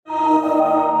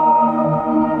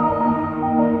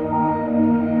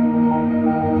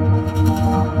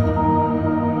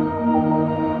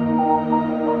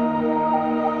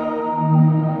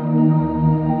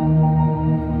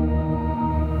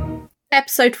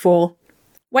Episode 4,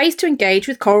 Ways to Engage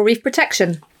with Coral Reef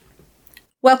Protection.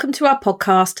 Welcome to our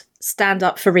podcast, Stand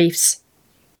Up for Reefs.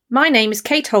 My name is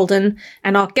Kate Holden,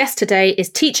 and our guest today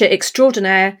is teacher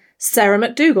extraordinaire, Sarah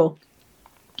McDougall.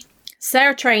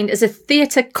 Sarah trained as a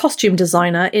theatre costume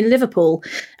designer in Liverpool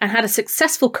and had a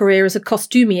successful career as a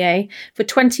costumier for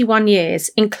 21 years,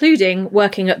 including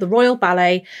working at the Royal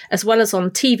Ballet as well as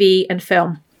on TV and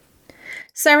film.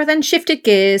 Sarah then shifted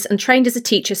gears and trained as a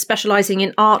teacher specialising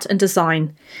in art and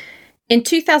design. In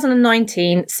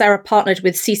 2019, Sarah partnered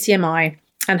with CCMI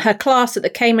and her class at the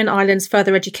Cayman Islands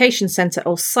Further Education Centre,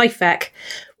 or CIFEC,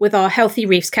 with our Healthy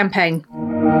Reefs campaign.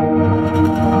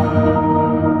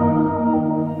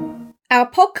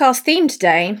 Our podcast theme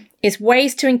today is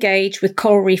ways to engage with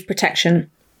coral reef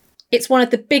protection. It's one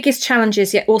of the biggest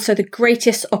challenges, yet also the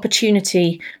greatest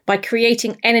opportunity by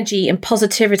creating energy and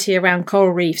positivity around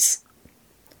coral reefs.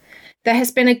 There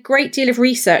has been a great deal of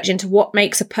research into what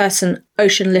makes a person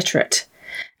ocean literate,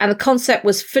 and the concept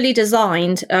was fully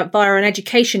designed via an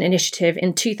education initiative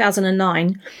in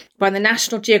 2009 by the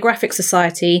National Geographic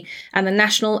Society and the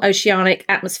National Oceanic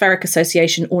Atmospheric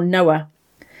Association, or NOAA.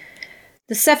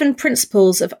 The 7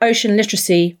 principles of ocean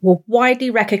literacy were widely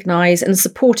recognised and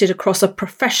supported across a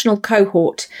professional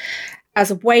cohort as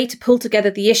a way to pull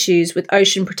together the issues with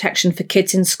ocean protection for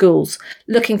kids in schools,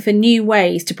 looking for new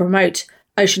ways to promote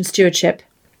ocean stewardship.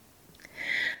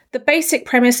 The basic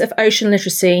premise of ocean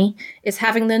literacy is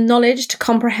having the knowledge to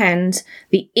comprehend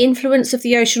the influence of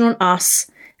the ocean on us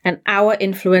and our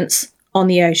influence on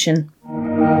the ocean.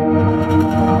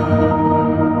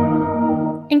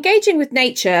 Engaging with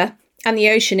nature and the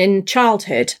ocean in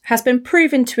childhood has been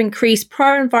proven to increase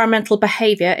pro-environmental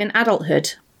behaviour in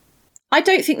adulthood. I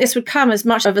don't think this would come as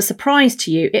much of a surprise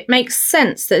to you. It makes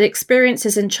sense that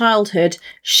experiences in childhood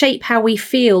shape how we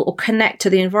feel or connect to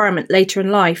the environment later in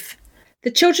life.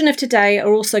 The children of today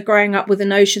are also growing up with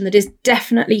an ocean that is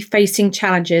definitely facing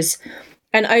challenges,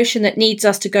 an ocean that needs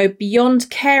us to go beyond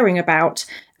caring about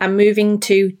and moving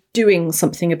to doing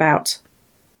something about.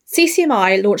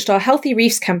 CCMI launched our Healthy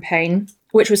Reefs campaign,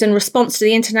 which was in response to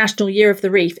the International Year of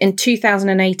the Reef in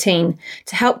 2018,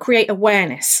 to help create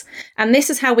awareness. And this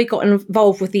is how we got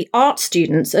involved with the art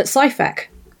students at CIFEC.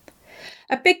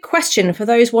 A big question for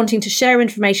those wanting to share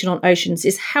information on oceans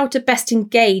is how to best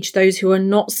engage those who are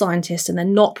not scientists and they're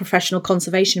not professional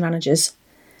conservation managers.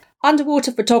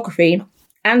 Underwater photography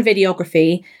and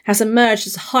videography has emerged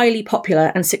as highly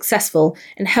popular and successful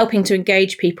in helping to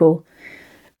engage people,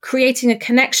 creating a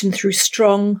connection through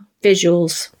strong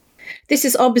visuals. This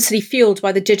is obviously fueled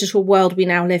by the digital world we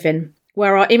now live in,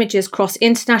 where our images cross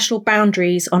international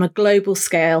boundaries on a global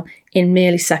scale in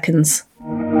merely seconds.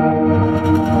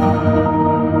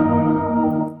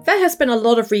 There has been a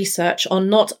lot of research on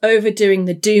not overdoing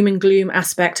the doom and gloom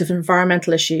aspect of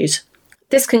environmental issues.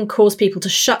 This can cause people to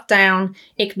shut down,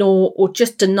 ignore, or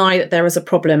just deny that there is a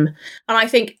problem. And I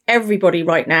think everybody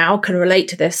right now can relate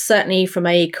to this, certainly from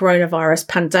a coronavirus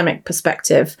pandemic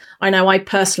perspective. I know I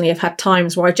personally have had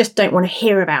times where I just don't want to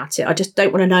hear about it. I just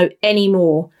don't want to know any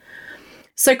more.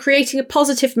 So creating a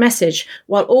positive message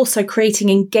while also creating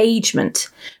engagement,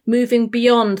 moving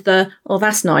beyond the, oh,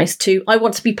 that's nice, to I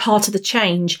want to be part of the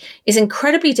change, is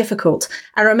incredibly difficult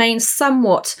and remains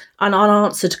somewhat an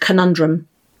unanswered conundrum.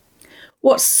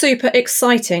 What's super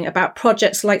exciting about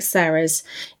projects like Sarah's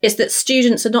is that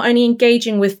students are not only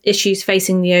engaging with issues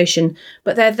facing the ocean,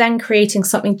 but they're then creating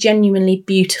something genuinely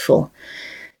beautiful.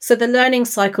 So the learning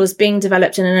cycle is being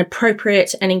developed in an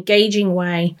appropriate and engaging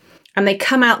way, and they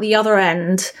come out the other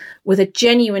end with a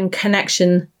genuine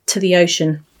connection to the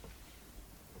ocean.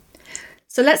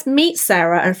 So let's meet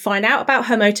Sarah and find out about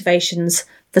her motivations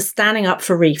for standing up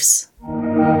for reefs.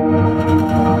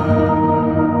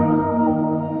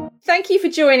 Thank you for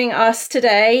joining us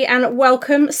today and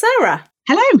welcome, Sarah.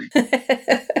 Hello.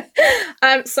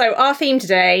 So our theme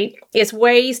today is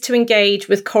ways to engage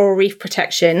with coral reef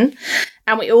protection.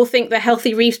 And we all think the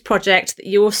Healthy Reefs project that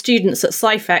your students at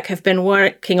CIFEC have been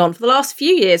working on for the last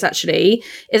few years, actually,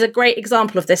 is a great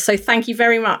example of this. So thank you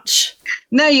very much.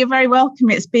 No, you're very welcome.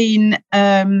 It's been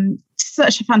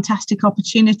such a fantastic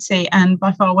opportunity. And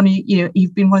by far,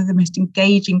 you've been one of the most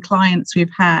engaging clients we've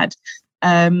had.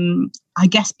 I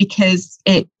guess because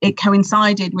it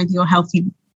coincided with your Healthy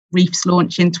Reefs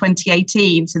launch in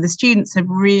 2018. So the students have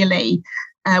really,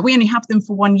 we only have them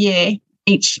for 1 year.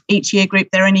 Each year group,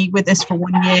 they're only with us for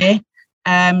 1 year.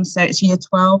 So it's year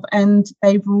 12, and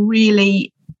they've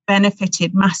really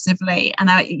benefited massively. And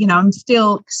I'm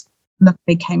still,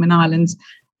 luckily Cayman Islands,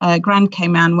 Grand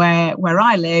Cayman, where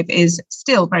I live, is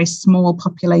still a very small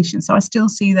population. So I still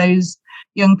see those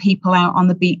young people out on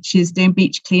the beaches doing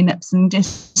beach cleanups and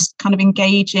just kind of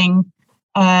engaging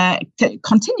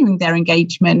continuing their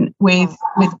engagement with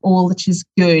all that is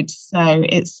good. So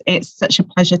it's such a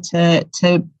pleasure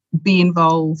to be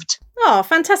involved. Oh,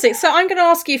 fantastic. So I'm going to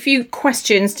ask you a few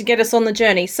questions to get us on the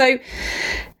journey. So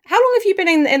how long have you been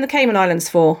in the Cayman Islands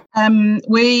for?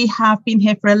 We have been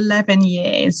here for 11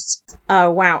 years.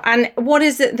 Oh, wow. And what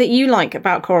is it that you like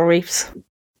about coral reefs?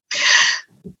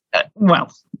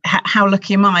 Well, how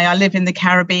lucky am I? I live in the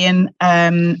Caribbean.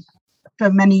 For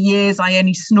many years, I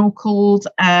only snorkeled,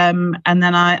 and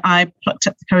then I plucked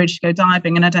up the courage to go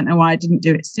diving. And I don't know why I didn't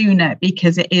do it sooner,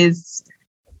 because it is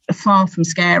far from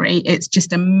scary. It's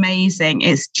just amazing.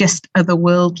 It's just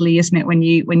otherworldly, isn't it? When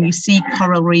you see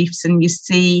coral reefs and you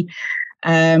see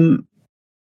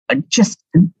just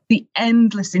the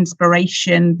endless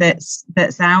inspiration that's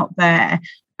out there.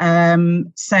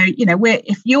 So,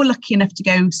 if you're lucky enough to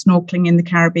go snorkeling in the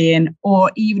Caribbean,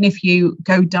 or even if you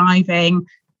go diving,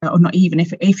 or not even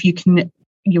if you can,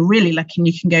 you're really lucky and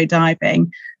you can go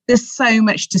diving. There's so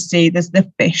much to see. There's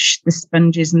the fish, the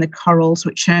sponges, and the corals,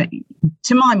 which are,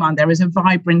 to my mind, they're as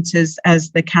vibrant as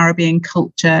the Caribbean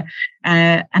culture,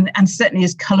 and certainly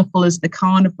as colourful as the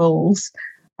carnivals.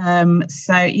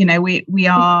 So, we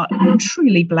are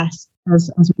truly blessed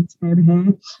as we say over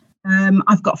here.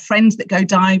 I've got friends that go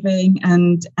diving,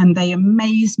 and they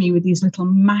amaze me with these little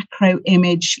macro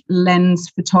image lens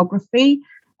photography.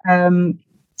 So,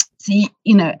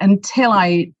 until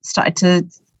I started to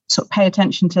sort of pay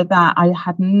attention to that, I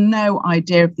had no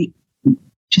idea of the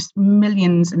just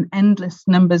millions and endless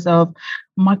numbers of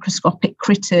microscopic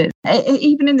critters,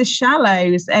 even in the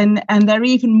shallows. And they're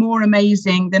even more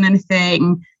amazing than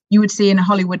anything you would see in a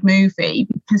Hollywood movie,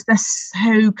 because they're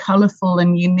so colourful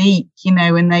and unique,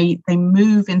 and they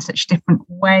move in such different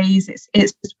ways.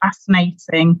 It's just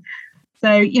fascinating.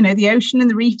 So, the ocean and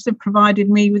the reefs have provided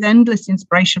me with endless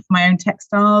inspiration for my own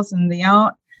textiles and the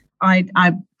art. I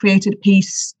created a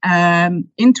piece in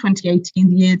 2018,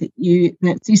 the year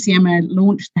that CCMA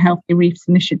launched the Healthy Reefs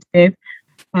Initiative,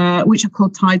 which are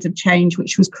called Tides of Change,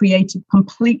 which was created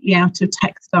completely out of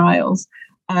textiles,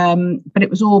 but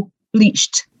it was all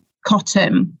bleached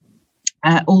cotton,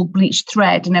 all bleached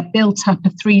thread, and I built up a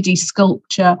 3D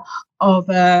sculpture of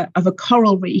a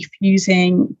coral reef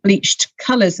using bleached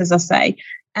colours, as I say,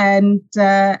 and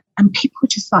people were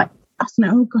just like,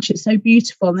 oh gosh, it's so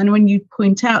beautiful. And then when you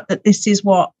point out that this is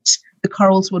what the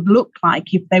corals would look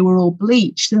like if they were all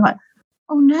bleached, they're like,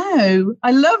 oh no,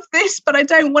 I love this, but I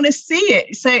don't want to see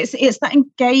it. So it's that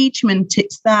engagement.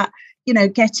 It's that,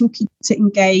 getting people to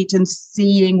engage and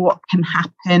seeing what can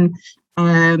happen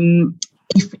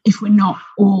if we're not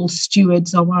all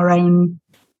stewards of our own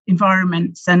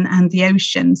environments and the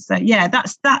ocean. So yeah,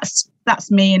 that's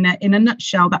me in a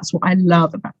nutshell. That's what I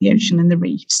love about the ocean and the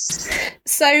reefs.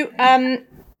 So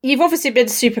you've obviously been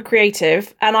super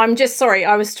creative, and I'm just sorry,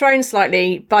 I was thrown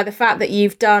slightly by the fact that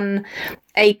you've done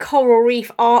a coral reef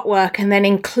artwork and then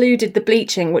included the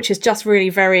bleaching, which is just really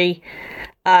very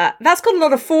that's got a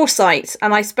lot of foresight,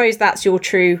 and I suppose that's your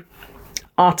true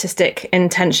artistic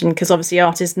intention, because obviously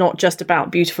art is not just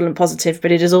about beautiful and positive,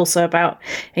 but it is also about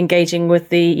engaging with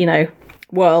the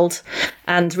world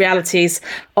and realities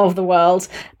of the world.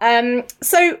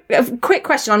 So a quick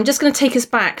question, I'm just going to take us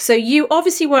back. So you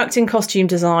obviously worked in costume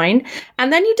design,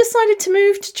 and then you decided to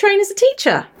move to train as a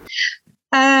teacher.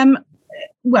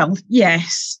 Well,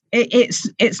 yes,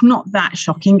 it's not that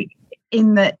shocking,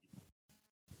 in that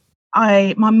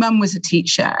my mum was a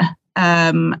teacher.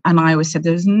 And I always said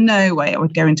there was no way I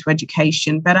would go into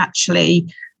education. But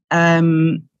actually,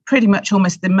 pretty much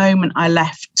almost the moment I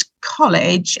left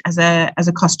college as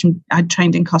a costume, I'd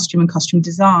trained in costume and costume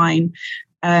design.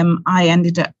 I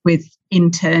ended up with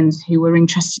interns who were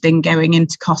interested in going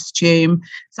into costume.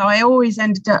 So I always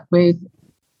ended up with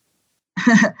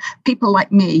people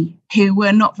like me who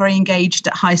were not very engaged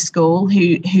at high school,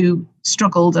 who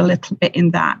struggled a little bit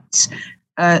in that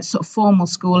sort of formal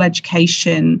school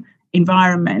education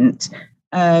environment,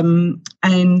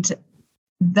 and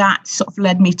that sort of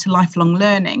led me to lifelong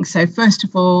learning. So first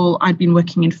of all, I'd been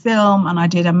working in film, and I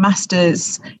did a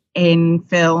master's in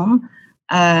film,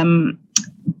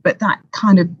 but that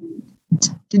kind of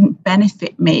didn't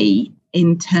benefit me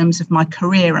in terms of my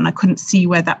career, and I couldn't see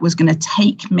where that was going to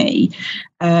take me.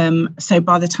 So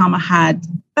by the time I had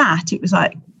that, it was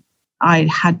like I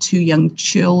had 2 young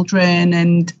children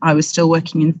and I was still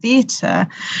working in theatre.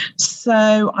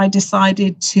 So I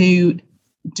decided to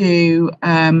do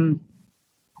a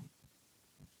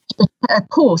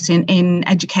course in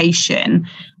education,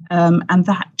 and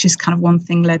that just kind of one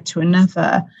thing led to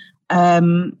another.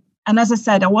 And as I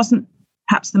said, I wasn't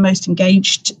perhaps the most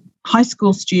engaged high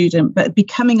school student, but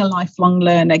becoming a lifelong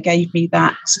learner gave me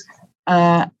that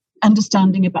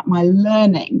understanding about my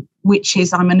learning, which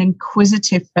is I'm an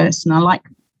inquisitive person. I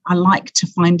like to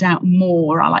find out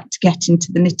more. I like to get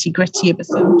into the nitty-gritty of a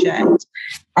subject.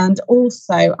 And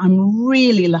also, I'm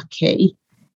really lucky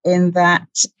in that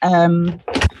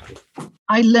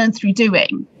I learn through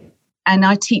doing. And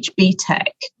I teach BTEC,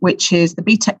 which is the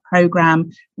BTEC program,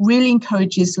 really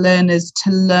encourages learners to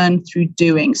learn through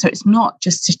doing. So it's not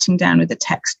just sitting down with a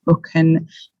textbook and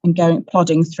going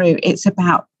plodding through. It's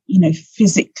about,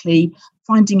 physically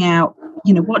finding out,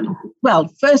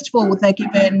 first of all, they're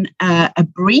given a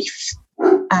brief.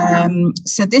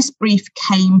 So this brief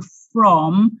came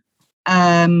from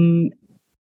CCMI,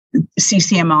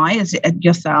 as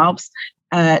yourselves,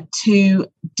 to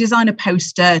design a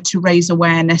poster to raise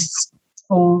awareness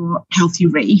for healthy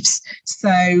reefs.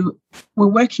 So we're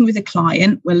working with a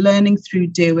client, we're learning through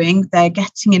doing, they're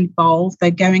getting involved,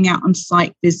 they're going out on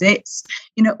site visits,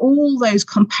 all those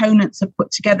components are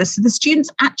put together. So the students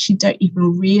actually don't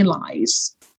even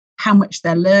realise how much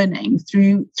they're learning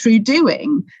through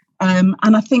doing. And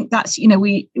I think that's,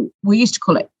 we used to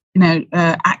call it,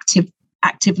 active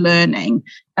learning.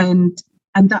 And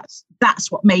that's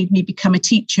what made me become a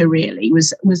teacher, really,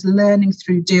 was learning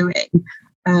through doing,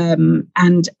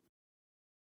 and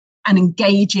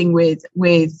engaging with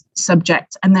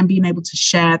subjects, and then being able to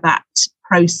share that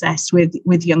process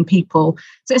with young people.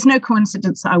 So it's no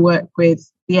coincidence that I work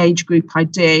with the age group I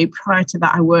do. Prior to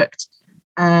that, I worked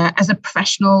as a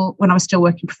professional, when I was still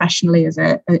working professionally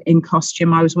in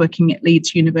costume. I was working at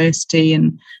Leeds University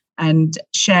and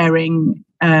sharing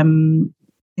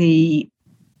the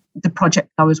project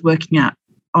I was working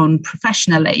on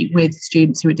professionally with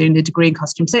students who were doing the degree in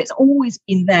costume. So it's always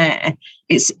been there.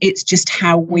 It's just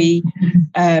how we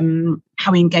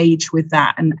engage with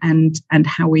that and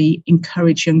how we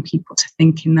encourage young people to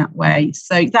think in that way.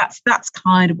 So that's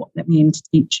kind of what let me into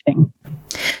teaching.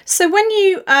 So when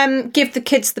you give the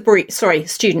kids the brief,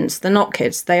 students, they're not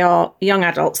kids, they are young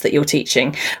adults that you're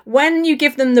teaching. When you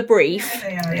give them the brief,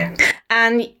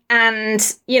 and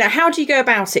how do you go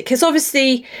about it? Because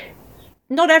obviously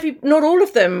not all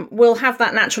of them will have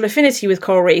that natural affinity with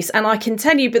coral reefs, and I can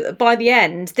tell you, but by the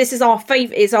end, this is our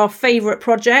favourite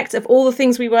project of all the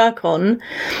things we work on,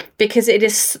 because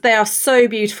they are so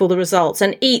beautiful, the results,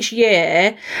 and each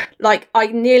year, I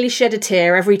nearly shed a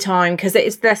tear every time because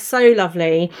they're so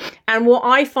lovely. And what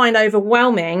I find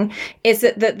overwhelming is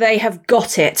that they have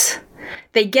got it.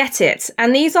 They get it.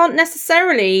 And these aren't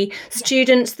necessarily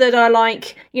students that are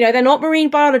they're not marine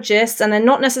biologists, and they're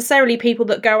not necessarily people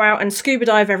that go out and scuba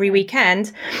dive every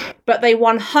weekend, but they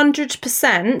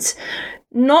 100%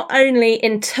 not only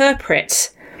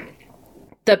interpret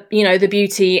the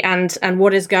beauty and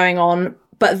what is going on,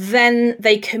 but then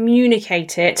they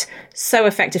communicate it so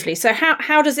effectively. So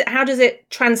how does it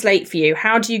translate for you?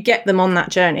 How do you get them on that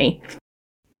journey?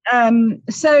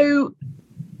 So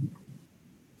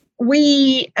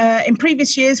we, in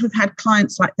previous years, we've had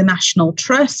clients like the National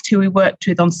Trust, who we worked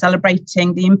with on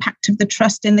celebrating the impact of the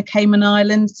Trust in the Cayman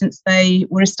Islands since they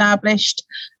were established.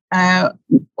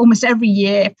 Almost every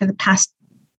year for the past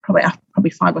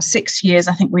probably 5 or 6 years,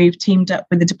 I think we've teamed up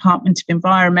with the Department of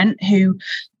Environment, who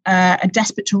are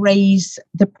desperate to raise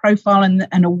the profile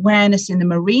and awareness in the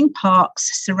marine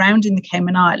parks surrounding the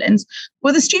Cayman Islands.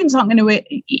 Well, the students aren't going to...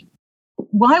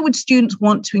 Why would students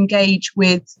want to engage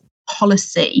with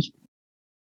policy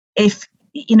if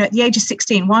at the age of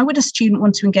 16? Why would a student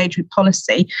want to engage with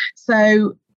policy?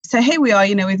 So here we are,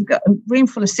 we've got a room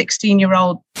full of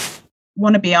 16-year-old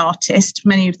wannabe artists.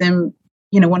 Many of them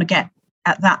want to get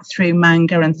at that through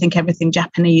manga and think everything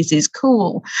Japanese is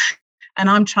cool, and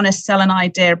I'm trying to sell an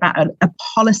idea about a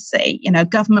policy,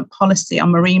 government policy on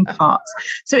marine parks.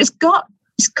 So it's got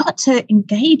to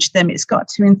engage them, it's got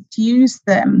to infuse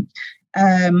them.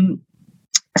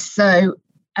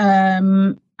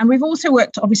 And we've also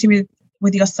worked obviously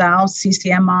with yourselves,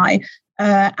 CCMI,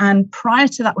 and prior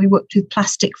to that we worked with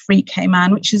Plastic Free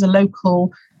Cayman, which is a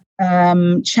local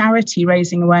charity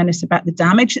raising awareness about the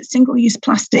damage that single-use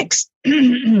plastics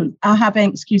are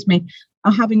having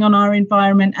on our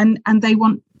environment, and they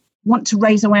want to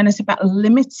raise awareness about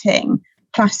limiting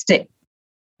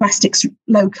plastics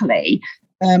locally.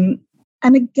 And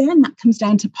again, that comes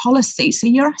down to policy. So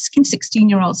you're asking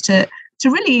 16-year-olds to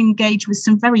really engage with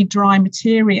some very dry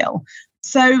material.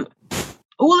 So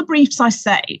all the briefs I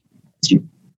say, as you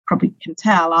probably can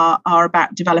tell, are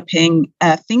about developing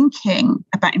thinking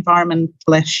about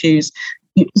environmental issues,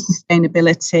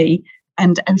 sustainability,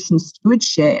 and ocean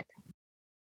stewardship.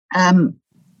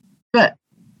 But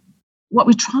what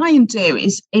we try and do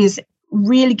is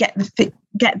really get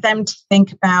them to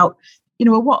think about,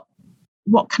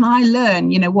 what can I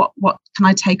learn? What can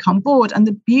I take on board? And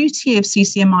the beauty of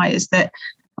CCMI is that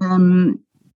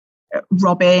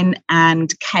Robin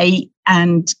and Kate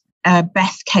and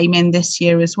Beth came in this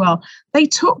year as well. They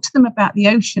talked to them about the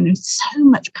ocean with so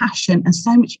much passion and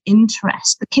so much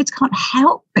interest. The kids can't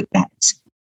help but get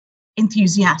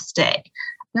enthusiastic.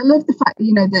 I love the fact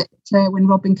that, that when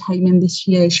Robin came in this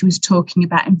year, she was talking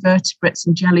about invertebrates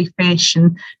and jellyfish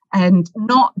and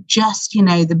not just,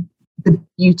 the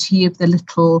beauty of the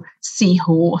little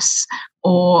seahorse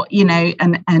or, or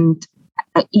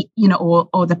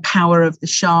the power of the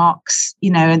sharks,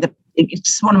 and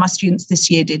it's one of my students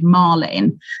this year did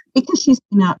marlin because she's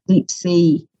been out deep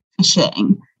sea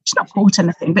fishing. She's not caught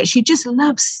anything, but she just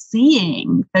loves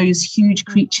seeing those huge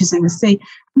creatures in the sea.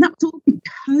 And that's all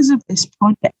because of this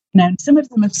project. And some of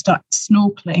them have started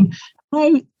snorkeling.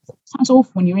 Oh, it sounds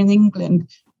awful when you're in England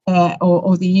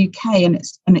or the UK and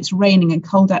it's raining and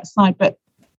cold outside. But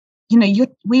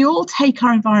we all take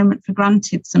our environment for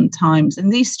granted sometimes.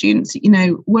 And these students,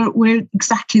 we're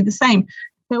exactly the same.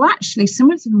 So actually, some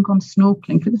of them have gone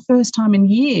snorkeling for the first time in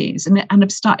years and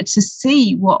have started to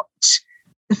see what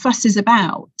the fuss is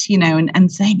about, and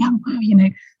saying, oh, wow,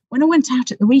 when I went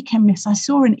out at the weekend, miss, I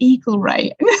saw an eagle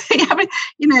ray.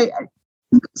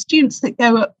 Students that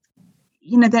go up,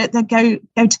 they go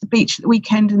to the beach at the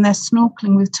weekend and they're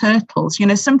snorkeling with turtles,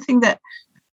 something that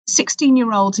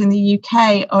 16-year-olds in the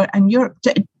UK and Europe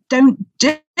don't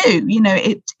do,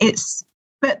 it's,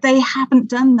 but they haven't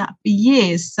done that for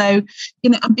years. So,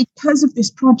 and because of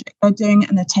this project, they're doing it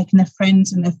and they're taking their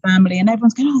friends and their family and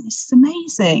everyone's going, oh, this is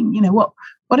amazing.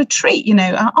 What a treat,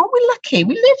 aren't we lucky?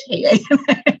 We live here.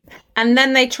 And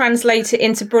then they translate it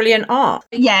into brilliant art.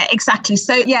 Yeah, exactly.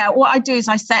 So, what I do is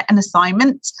I set an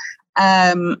assignment.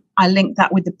 I link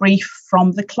that with the brief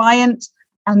from the client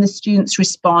and the students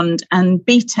respond. And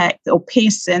BTEC or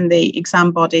Pearson, the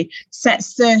exam body,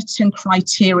 sets certain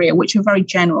criteria, which are very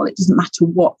general. It doesn't matter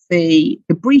what the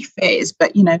brief is,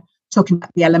 but, talking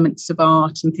about the elements of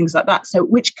art and things like that. So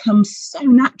which comes so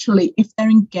naturally if they're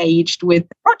engaged with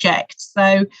the project.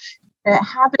 So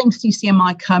having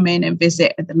CCMI come in and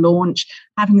visit at the launch,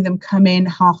 having them come in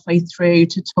halfway through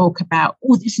to talk about,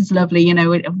 oh, this is lovely, I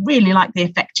really like the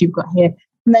effect you've got here.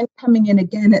 And then coming in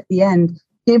again at the end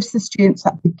gives the students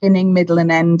that beginning, middle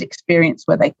and end experience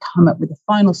where they come up with a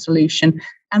final solution.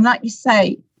 And like you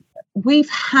say, we've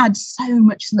had so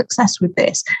much success with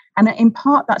this. And in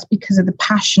part, that's because of the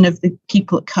passion of the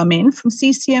people that come in from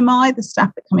CCMI, the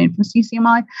staff that come in from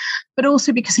CCMI, but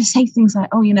also because they say things like,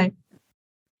 oh,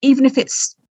 even if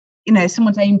it's,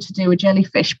 someone's aimed to do a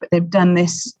jellyfish, but they've done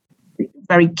this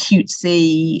very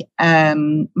cutesy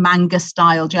manga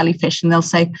style jellyfish. And they'll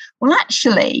say, well,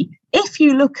 actually, if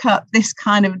you look up this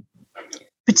kind of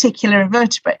particular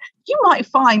invertebrate, you might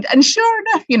find, and sure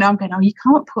enough, I'm going, oh, you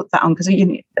can't put that on because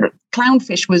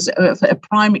clownfish was a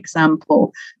prime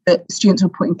example that students were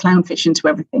putting clownfish into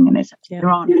everything, and there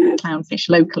aren't clownfish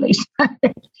locally,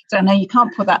 so no, you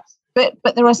can't put that. But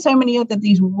there are so many other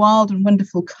these wild and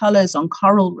wonderful colours on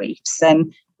coral reefs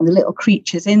and the little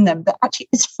creatures in them that actually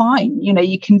it's fine.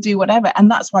 You can do whatever, and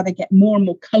that's why they get more and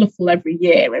more colourful every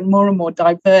year and more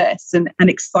diverse and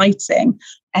exciting.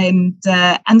 And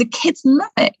the kids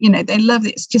love it. They love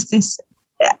it. It's just this,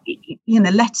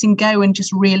 letting go and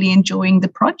just really enjoying the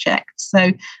project. So,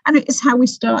 and it's how we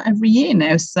start every year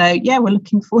now. So, we're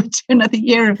looking forward to another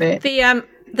year of it.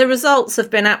 The results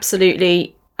have been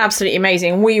absolutely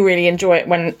amazing. We really enjoy it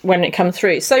when it comes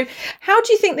through. So, how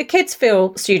do you think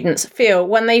the students feel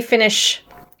when they finish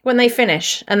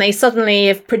and they suddenly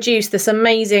have produced this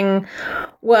amazing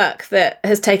work that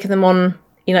has taken them on,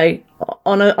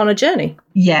 on a journey?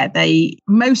 Yeah,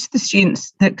 most of the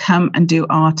students that come and do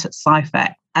art at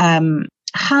SciFec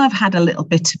have had a little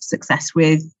bit of success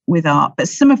with art, but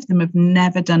some of them have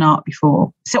never done art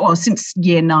before. So, since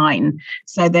year 9.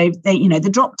 So they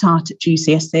dropped art at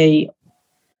GCSE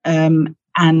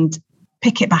and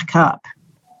pick it back up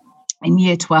in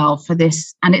year 12 for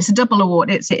this, and it's a double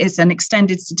award. It's an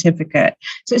extended certificate,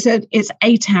 so it's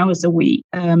 8 hours a week.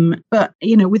 But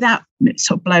without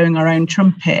sort of blowing our own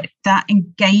trumpet, that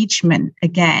engagement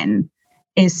again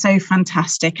is so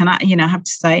fantastic. And I have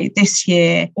to say, this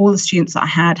year all the students that I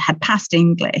had passed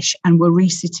English and were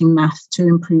resitting math to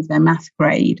improve their math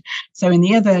grade. So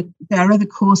there are other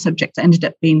core subjects that ended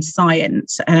up being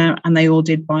science, and they all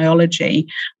did biology.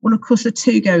 Well, of course, the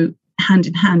two go hand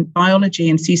in hand, biology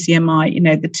and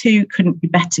CCMI, the two couldn't be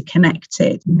better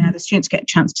connected. Now the students get a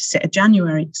chance to sit a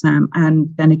January exam and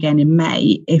then again in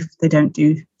May if they don't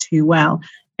do too well.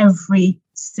 Every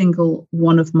single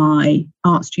one of my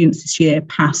art students this year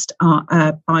passed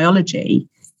biology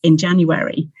in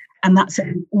January. And that's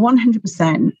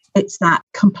 100%. It's that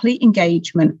complete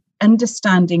engagement,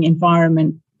 understanding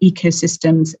environment,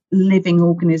 ecosystems, living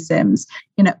organisms.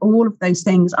 All of those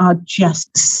things are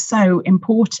just so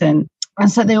important. And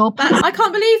so they all. I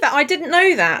can't believe that. I didn't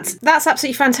know that. That's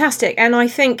absolutely fantastic. And I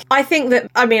think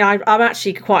that, I'm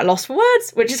actually quite lost for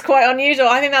words, which is quite unusual.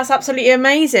 I think that's absolutely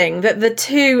amazing that the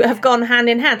two have gone hand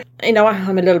in hand.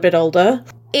 I'm a little bit older.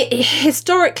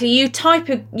 Historically, you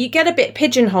get a bit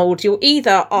pigeonholed. You're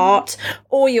either art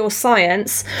or you're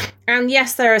science. And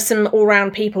yes, there are some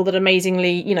all-round people that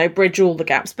amazingly, bridge all the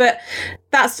gaps. But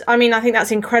I think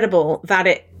that's incredible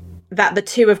that the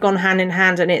two have gone hand in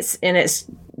hand, and it's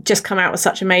just come out with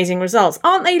such amazing results.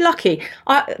 Aren't they lucky?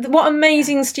 What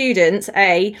amazing students,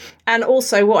 and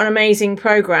also what an amazing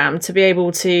program to be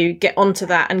able to get onto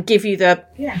that and give you the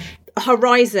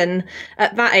horizon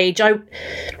at that age.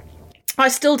 I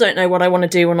still don't know what I want to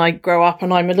do when I grow up,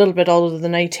 and I'm a little bit older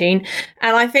than 18.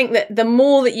 And I think that the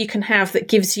more that you can have that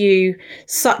gives you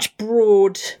such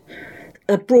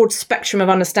a broad spectrum of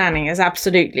understanding is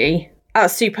absolutely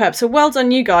superb. So well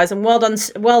done, you guys, and well done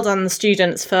the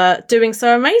students for doing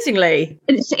so amazingly.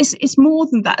 It's more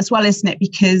than that as well, isn't it?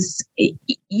 Because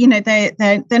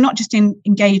they're not just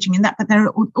engaging in that, but they're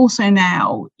also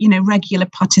now regular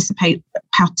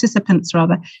participants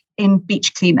in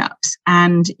beach cleanups,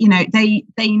 and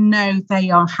they know they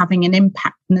are having an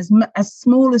impact. And as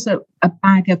small as a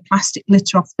bag of plastic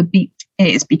litter off the beach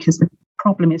is, because the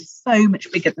problem is so much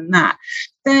bigger than that,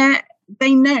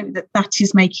 they know that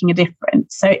is making a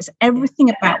difference. So it's everything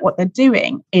about what they're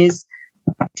doing is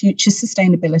about future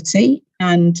sustainability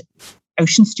and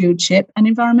ocean stewardship and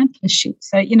environmental issues.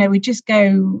 So, we just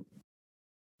go,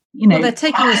 Well, they're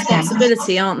taking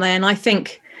responsibility, aren't they? And I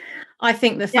think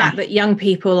the fact that young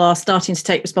people are starting to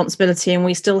take responsibility, and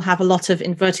we still have a lot of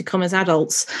inverted commas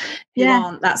adults who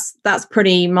aren't, that's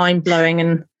pretty mind-blowing.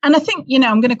 And I think,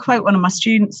 I'm going to quote one of my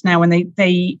students now when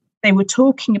they were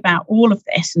talking about all of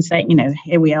this and saying,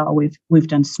 here we are, we've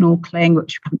done snorkeling,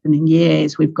 which we haven't done in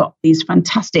years. We've got these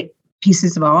fantastic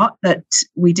pieces of art that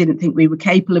we didn't think we were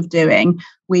capable of doing.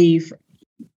 They've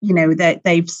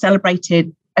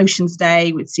celebrated Oceans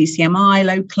Day with CCMI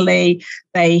locally.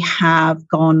 They have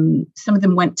some of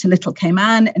them went to Little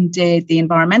Cayman and did the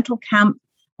environmental camp,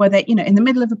 where they, in the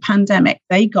middle of a pandemic,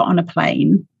 they got on a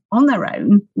plane on their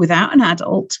own without an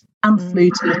adult and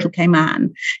flew to Little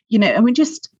Cayman, and we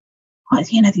just,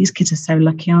 these kids are so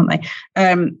lucky, aren't they?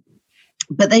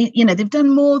 But they've done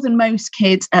more than most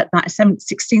kids at that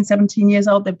 16, 17 years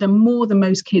old. They've done more than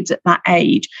most kids at that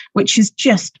age, which is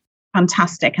just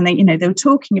fantastic. And they were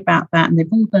talking about that, and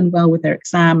they've all done well with their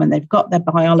exam, and they've got their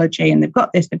biology, and they've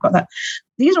got this, they've got that.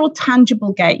 These are all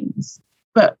tangible gains.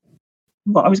 But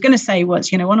what I was going to say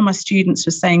was, one of my students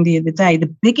was saying the other day,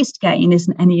 the biggest gain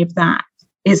isn't any of that.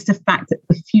 Is the fact that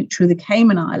the future of the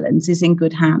Cayman Islands is in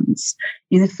good hands.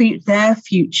 Their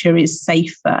future is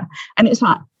safer. And it's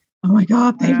like, oh my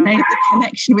God, they've made the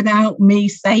connection without me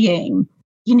saying,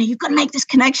 you've got to make this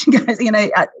connection, guys.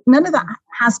 None of that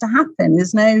has to happen.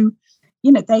 There's no,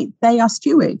 they are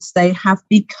stewards. They have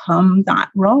become that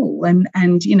role. And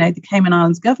the Cayman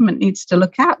Islands government needs to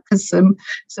look out, because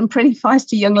some pretty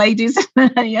feisty young ladies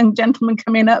and young gentlemen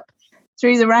coming up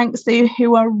through the ranks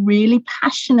who are really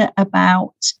passionate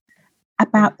about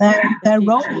their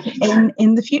role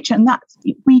in the future. And that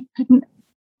we couldn't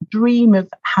dream of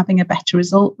having a better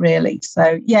result, really.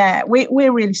 So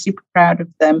we're really super proud of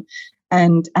them,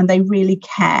 and they really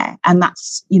care. And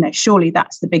that's, surely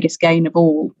that's the biggest gain of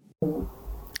all.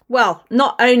 Well,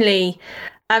 not only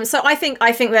so I think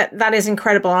that is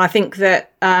incredible. And I think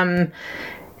that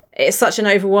it's such an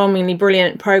overwhelmingly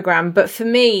brilliant program. But for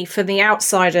me, for the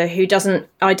outsider who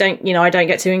I don't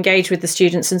get to engage with the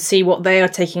students and see what they are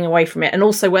taking away from it, and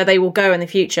also where they will go in the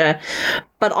future.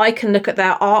 But I can look at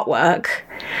their artwork,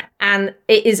 and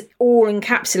it is all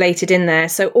encapsulated in there.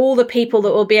 So all the people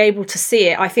that will be able to see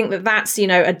it, I think that's,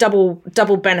 a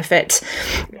double benefit,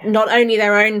 not only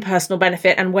their own personal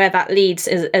benefit and where that leads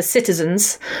as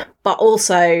citizens, but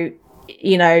also,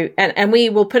 and we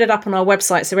will put it up on our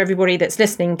website so everybody that's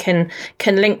listening can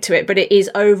link to it. But it is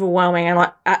overwhelming,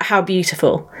 and how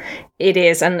beautiful it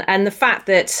is, and the fact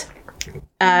that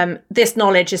this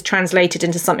knowledge is translated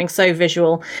into something so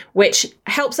visual, which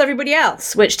helps everybody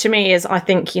else, which to me is, I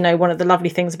think, one of the lovely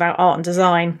things about art and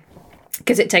design,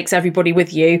 because it takes everybody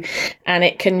with you, and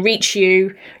it can reach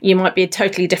you. You might be a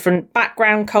totally different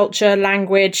background, culture,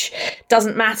 language,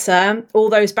 doesn't matter. All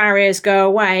those barriers go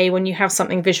away when you have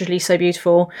something visually so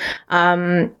beautiful.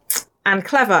 and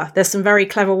clever. There's some very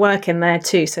clever work in there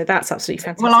too. So that's absolutely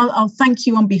fantastic. Well, I'll thank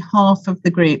you on behalf of the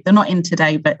group. They're not in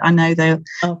today, but I know they'll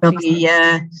be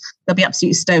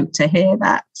absolutely stoked to hear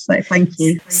that. So thank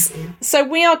you. So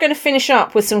we are going to finish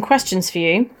up with some questions for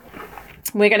you.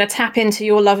 We're going to tap into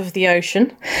your love of the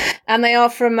ocean, and they are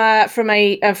from a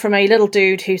little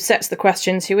dude who sets the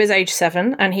questions, who is age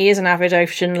 7, and he is an avid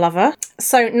ocean lover.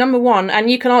 So number 1, and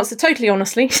you can answer totally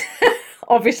honestly,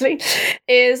 obviously,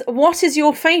 is what is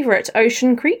your favourite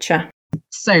ocean creature?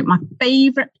 So my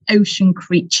favourite ocean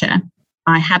creature,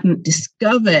 I hadn't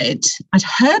discovered. I'd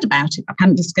heard about it, but I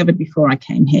hadn't discovered before I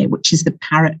came here, which is the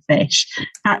parrotfish.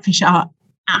 Parrotfish are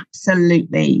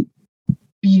absolutely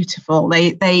beautiful.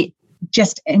 They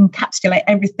just encapsulate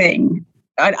everything.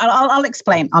 I'll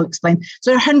explain.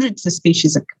 So there are hundreds of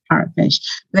species of parrotfish.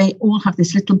 They all have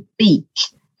this little beak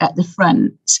at the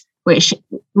front, which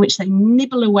they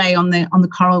nibble away on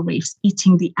the coral reefs,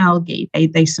 eating the algae.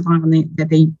 They survive on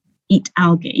they eat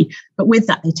algae, but with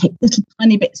that they take little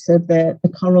tiny bits of the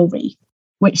coral reef,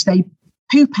 which they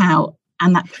poop out,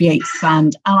 and that creates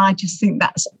sand. And I just think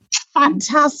that's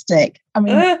fantastic. I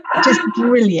mean, just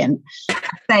brilliant.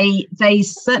 They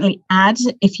certainly add,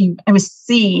 if you've ever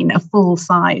seen a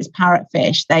full-size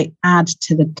parrotfish, they add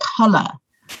to the colour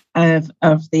of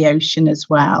the ocean as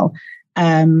well.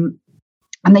 And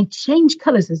they change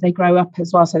colours as they grow up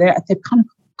as well. So they're kind of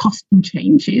costume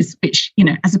changes, which, you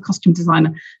know, as a costume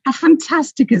designer, how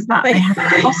fantastic is that? They have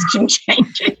costume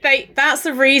changes. That's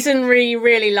the reason we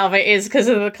really love it, is because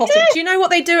of the costume. Yes. Do you know what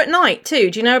they do at night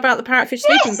too? Do you know about the parrotfish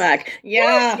sleeping bag?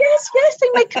 Yeah. Yes. They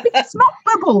make a big snot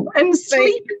bubble and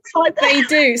sleep inside there. They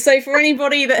do. So for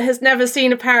anybody that has never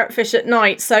seen a parrotfish at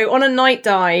night, so on a night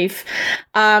dive,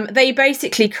 they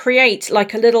basically create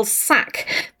like a little sack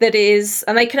that is,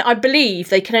 and I believe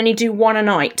they can only do one a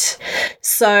night.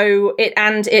 So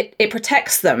it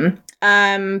protects them.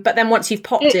 But then once you've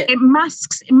popped it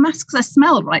masks a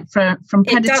smell, right, from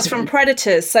predators. It does, from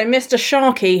predators. So Mr.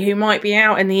 Sharky, who might be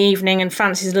out in the evening and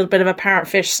fancies a little bit of a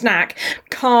parrotfish snack,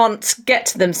 can't get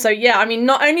to them. So yeah, I mean,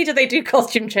 not only do they do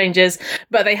costume changes,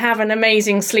 but they have an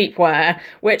amazing sleepwear,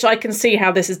 which I can see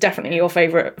how this is definitely your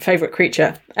favourite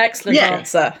creature. Excellent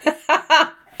answer.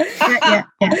 Yeah.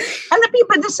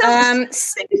 And the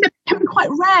service things are becoming quite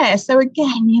rare. So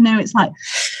again, you know, it's like,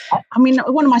 I mean,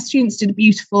 one of my students did a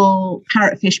beautiful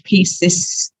parrotfish piece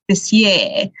this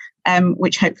year,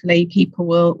 which hopefully people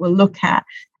will look at.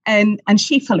 And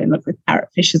she fell in love with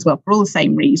parrotfish as well, for all the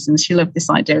same reasons. She loved this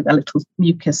idea of their little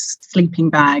mucus sleeping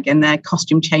bag and their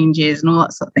costume changes and all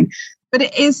that sort of thing. But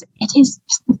it is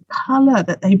just the colour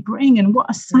that they bring, and what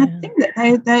a sad thing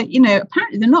that they're, you know,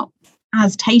 apparently they're not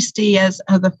as tasty as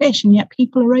other fish, and yet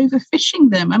people are overfishing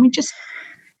them. I mean, just,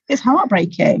 it's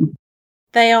heartbreaking.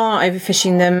 They are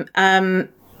overfishing them, and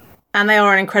they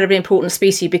are an incredibly important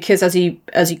species because, as you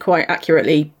quite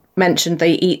accurately mentioned,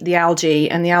 they eat the algae,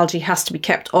 and the algae has to be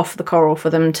kept off the coral for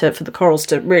the corals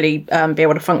to really be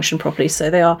able to function properly. So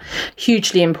they are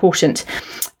hugely important.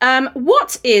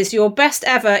 What is your best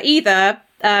ever either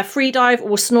free dive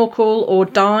or snorkel or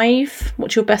dive?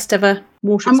 What's your best ever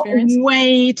water experience? I'm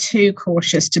way too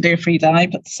cautious to do a free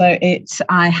dive, so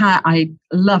I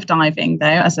love diving though.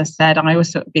 As I said, I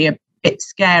always thought it'd be a bit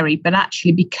scary, but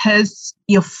actually because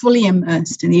you're fully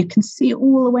immersed and you can see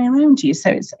all the way around you,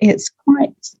 so it's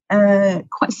quite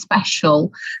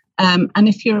special. And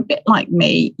if you're a bit like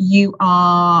me, you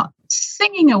are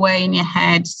singing away in your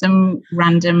head some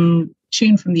random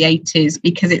tune from the 80s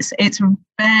because it's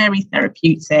very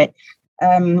therapeutic.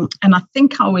 And I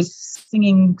think I was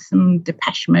singing some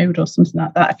Depeche Mode or something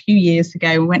like that a few years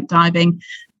ago. We went diving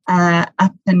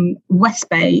up in West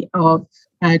Bay of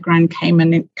Grand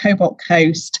Cayman in Cobalt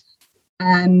Coast,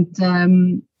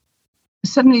 and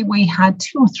suddenly we had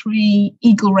 2 or 3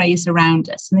 eagle rays around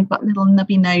us, and they've got little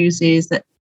nubby noses that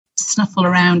snuffle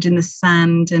around in the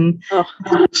sand, and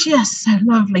they're just so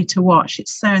lovely to watch.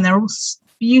 And they're all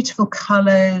beautiful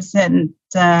colours, and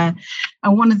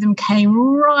one of them came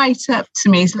right up to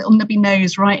me, his little nubby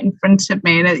nose right in front of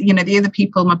me, and you know, the other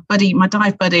people, my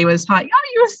dive buddy was like,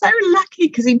 "Oh, you were so lucky,"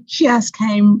 because he just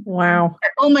came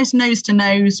almost nose to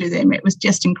nose with him. It was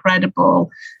just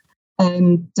incredible.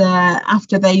 And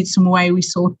after they ate some away, we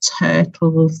saw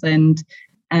turtles and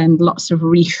lots of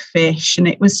reef fish, and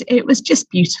it was just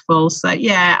beautiful. So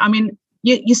yeah, I mean,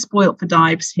 you're spoilt for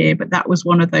dives here, but that was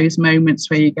one of those moments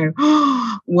where you go,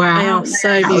 "Oh, wow!" They are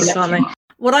so beautiful.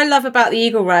 What I love about the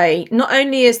eagle ray, not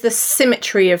only is the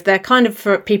symmetry of their kind of,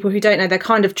 for people who don't know, they're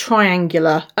kind of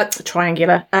triangular.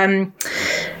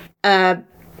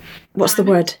 what's the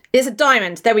word? It's a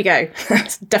diamond. There we go.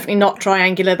 It's definitely not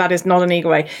triangular. That is not an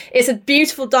eagle ray. It's a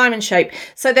beautiful diamond shape.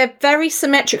 So they're very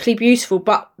symmetrically beautiful,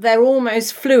 but they're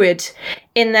almost fluid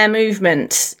in their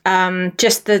movement.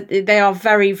 They are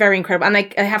very, very incredible. And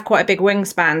they have quite a big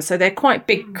wingspan. So they're quite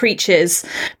big creatures,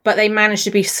 but they manage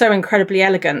to be so incredibly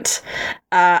elegant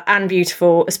and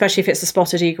beautiful, especially if it's a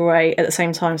spotted eagle ray at the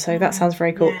same time. So that sounds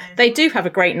very cool. Yeah. They do have a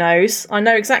great nose. I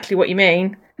know exactly what you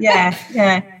mean. Yeah.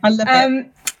 I love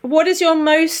it. What is your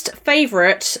most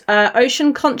favourite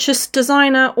ocean-conscious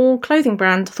designer or clothing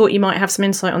brand? Thought you might have some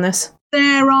insight on this.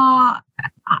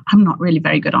 I'm not really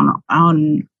very good on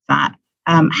that.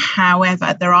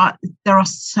 However, there are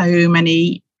so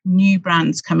many new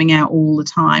brands coming out all the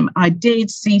time. I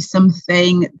did see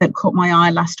something that caught my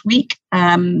eye last week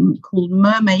called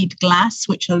Mermaid Glass,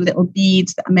 which are little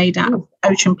beads that are made out of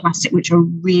ocean plastic, which are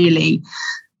really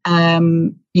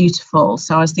beautiful.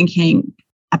 So I was thinking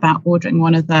about ordering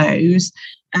one of those.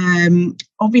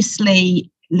 Obviously,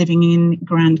 living in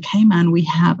Grand Cayman, we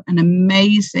have an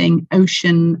amazing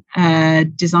ocean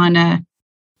designer,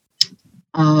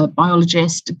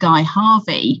 biologist, Guy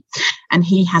Harvey, and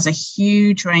he has a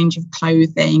huge range of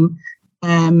clothing,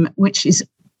 which is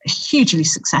hugely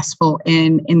successful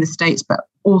in the States, but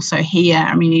also here.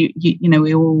 I mean, you know,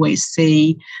 we always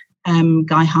see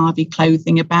Guy Harvey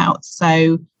clothing about.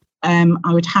 So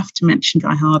I would have to mention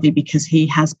Guy Harvey because he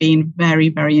has been very,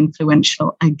 very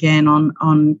influential again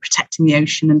on protecting the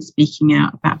ocean and speaking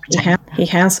out about protecting. He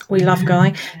has. We love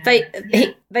Guy.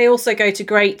 They also go to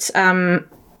great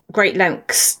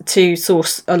lengths to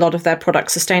source a lot of their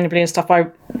products sustainably and stuff.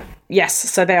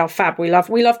 So they are fab. We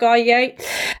love Guy. Yay.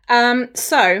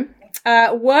 So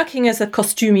working as a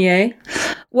costumier,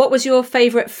 what was your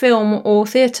favourite film or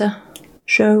theatre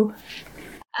show?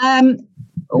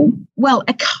 Well,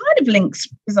 it kind of links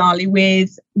bizarrely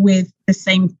with the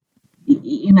same,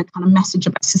 kind of message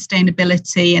about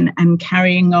sustainability and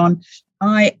carrying on.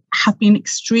 I have been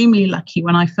extremely lucky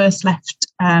when I first left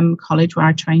college, where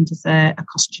I trained as a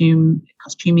costume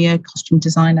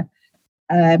designer.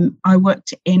 I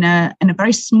worked in a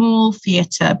very small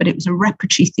theatre, but it was a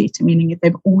repertory theatre, meaning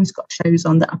they've always got shows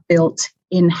on that are built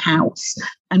in-house.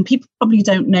 And people probably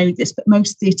don't know this, but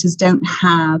most theatres don't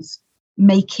have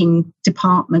making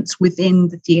departments within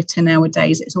the theatre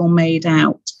nowadays. It's all made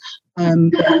out.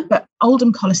 But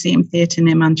Oldham Coliseum Theatre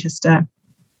near Manchester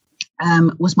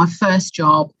was my first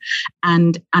job,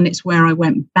 and it's where I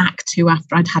went back to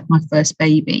after I'd had my first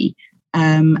baby.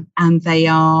 And they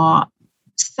are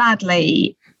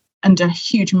sadly under a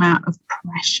huge amount of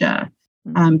pressure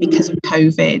because of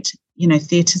COVID. You know,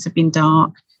 theatres have been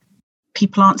dark.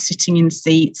 People aren't sitting in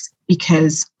seats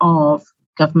because of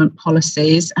government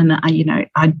policies, and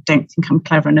I don't think I'm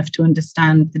clever enough to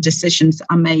understand the decisions that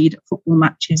are made at football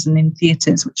matches and in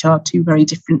theatres, which are two very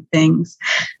different things.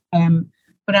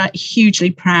 But I'm hugely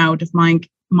proud of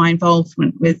my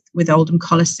involvement with Oldham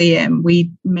Coliseum. We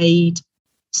made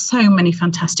so many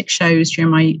fantastic shows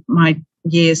during my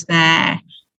years there,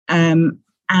 and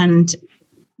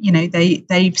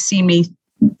they've seen me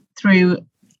through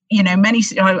many.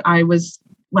 I was.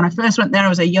 When I first went there, I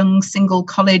was a young single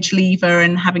college leaver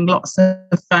and having lots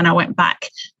of fun. I went back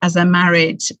as a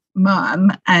married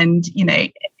mum, and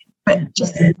but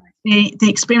just the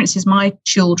experiences my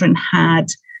children had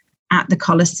at the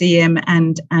Coliseum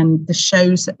and the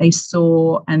shows that they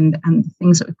saw and the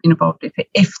things that we've been involved with.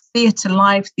 If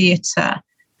live theatre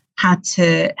had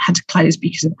to close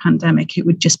because of the pandemic, it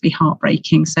would just be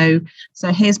heartbreaking. So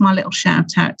here's my little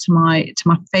shout out to my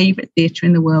favourite theatre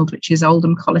in the world, which is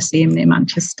Oldham Coliseum near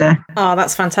Manchester. Oh,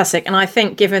 that's fantastic. And I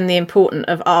think given the importance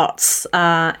of arts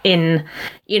in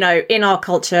our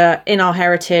culture, in our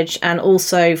heritage, and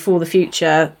also for the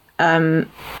future,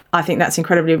 I think that's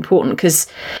incredibly important because,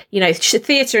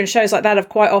 theatre and shows like that have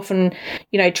quite often,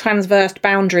 transversed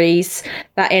boundaries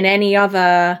that in any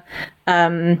other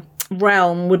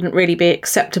realm wouldn't really be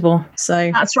acceptable.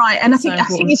 So that's right. And I think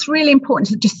it's really important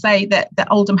to just say that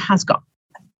Oldham has got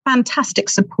fantastic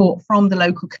support from the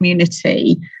local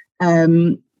community.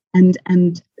 And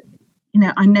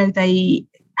I know they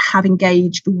have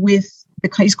engaged with,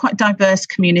 because it's quite a diverse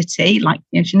community, like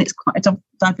the ocean, it's quite a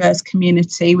diverse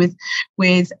community with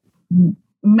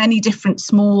many different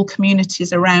small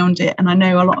communities around it. And I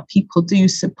know a lot of people do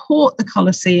support the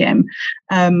Coliseum,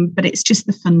 but it's just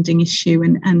the funding issue.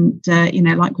 And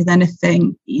like with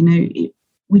anything,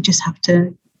 we just have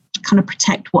to kind of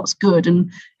protect what's good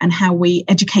and how we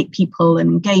educate people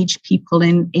and engage people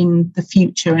in the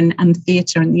future. And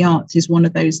theatre and the arts is one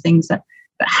of those things that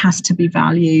that has to be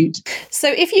valued. So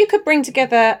if you could bring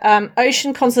together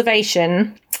ocean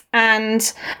conservation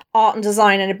and art and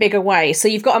design in a bigger way, so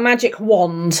you've got a magic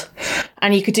wand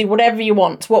and you could do whatever you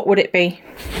want, what would it be?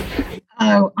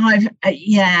 Oh,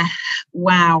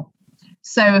 wow.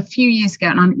 So a few years ago,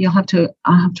 and I'll have to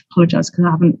apologise because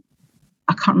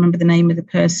I can't remember the name of the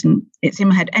person. It's in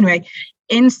my head. Anyway,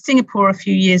 in Singapore a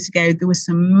few years ago, there was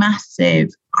some massive,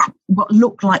 what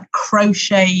looked like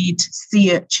crocheted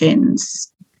sea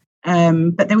urchins.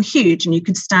 But they were huge and you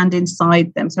could stand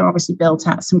inside them. So obviously built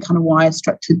out some kind of wire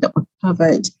structure that were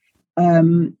covered.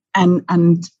 And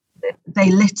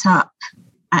they lit up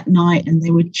at night and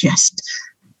they were just,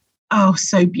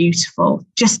 so beautiful.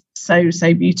 Just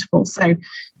so beautiful. So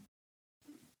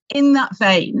in that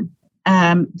vein,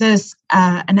 there's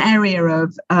an area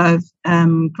of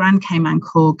Grand Cayman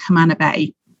called Camana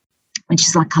Bay, which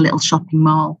is like a little shopping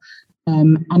mall.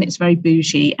 And it's very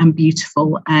bougie and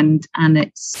beautiful, and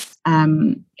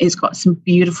it's got some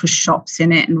beautiful shops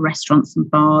in it and restaurants and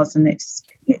bars, and it's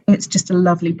just a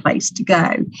lovely place to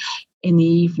go in the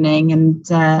evening. And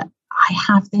I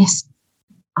have this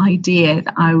idea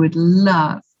that I would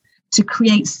love to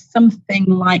create something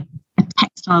like a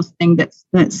textiles thing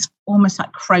that's almost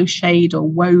like crocheted or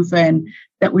woven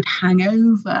that would hang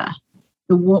over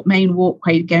the main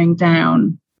walkway going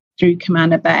down through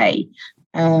Camana Bay.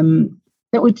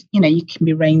 That would, you can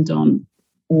be rained on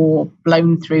or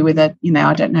blown through with I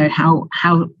don't know how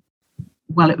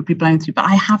well it would be blown through, but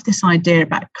I have this idea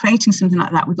about creating something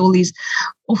like that with all these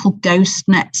awful ghost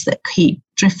nets that keep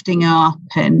drifting up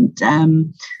and,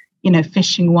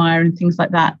 fishing wire and things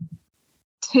like that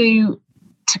to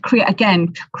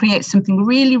create something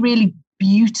really, really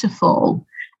beautiful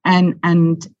and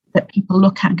that people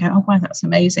look at and go, oh, wow, that's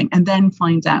amazing. And then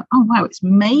find out, oh, wow, it's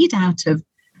made out of.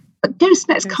 But ghost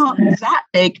nets can't be that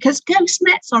big because ghost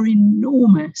nets are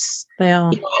enormous. They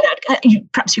are.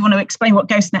 Perhaps you want to explain what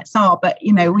ghost nets are, but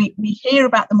we hear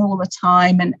about them all the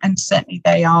time, and certainly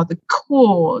they are the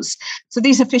cause. So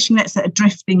these are fishing nets that are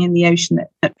drifting in the ocean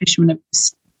that fishermen have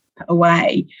put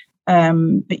away. But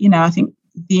I think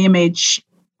the image,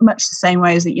 much the same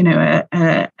way as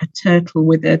a turtle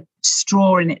with a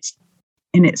straw in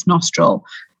its nostril.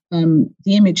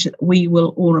 The image that we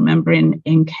will all remember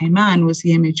in Cayman was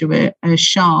the image of a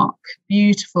shark,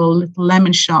 beautiful little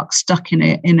lemon shark stuck in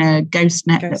a ghost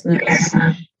net.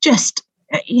 Just,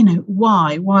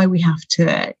 why we have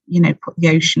to, put the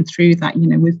ocean through that.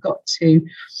 We've got to,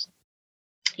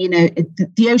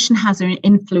 the ocean has an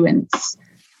influence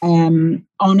on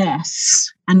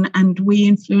us, and we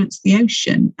influence the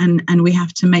ocean, and we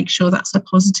have to make sure that's a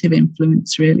positive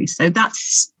influence, really. So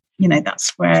that's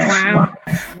where. Wow.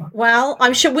 Well,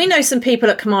 I'm sure we know some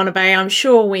people at Camana Bay. I'm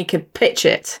sure we could pitch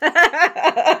it.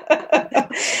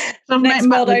 Next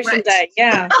World Ocean Day,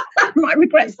 yeah. I might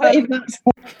regret saying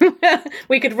that.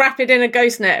 We could wrap it in a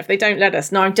ghost net if they don't let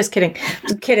us. No, I'm just kidding.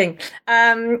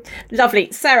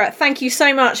 Lovely. Sarah, thank you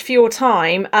so much for your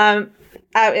time.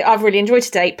 I've really enjoyed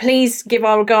today. Please give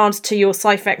our regards to your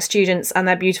SciFEX students and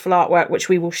their beautiful artwork, which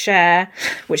we will share,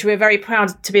 which we're very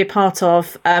proud to be a part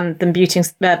of, them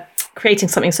creating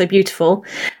something so beautiful.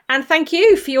 And thank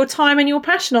you for your time and your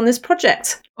passion on this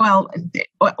project. Well,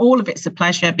 all of it's a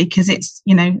pleasure because it's,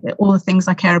 all the things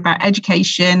I care about,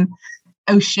 education,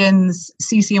 oceans,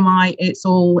 CCMI,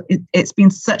 it's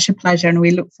been such a pleasure, and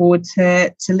we look forward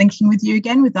to linking with you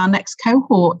again with our next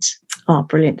cohort. Oh,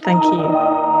 brilliant. Thank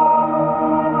you.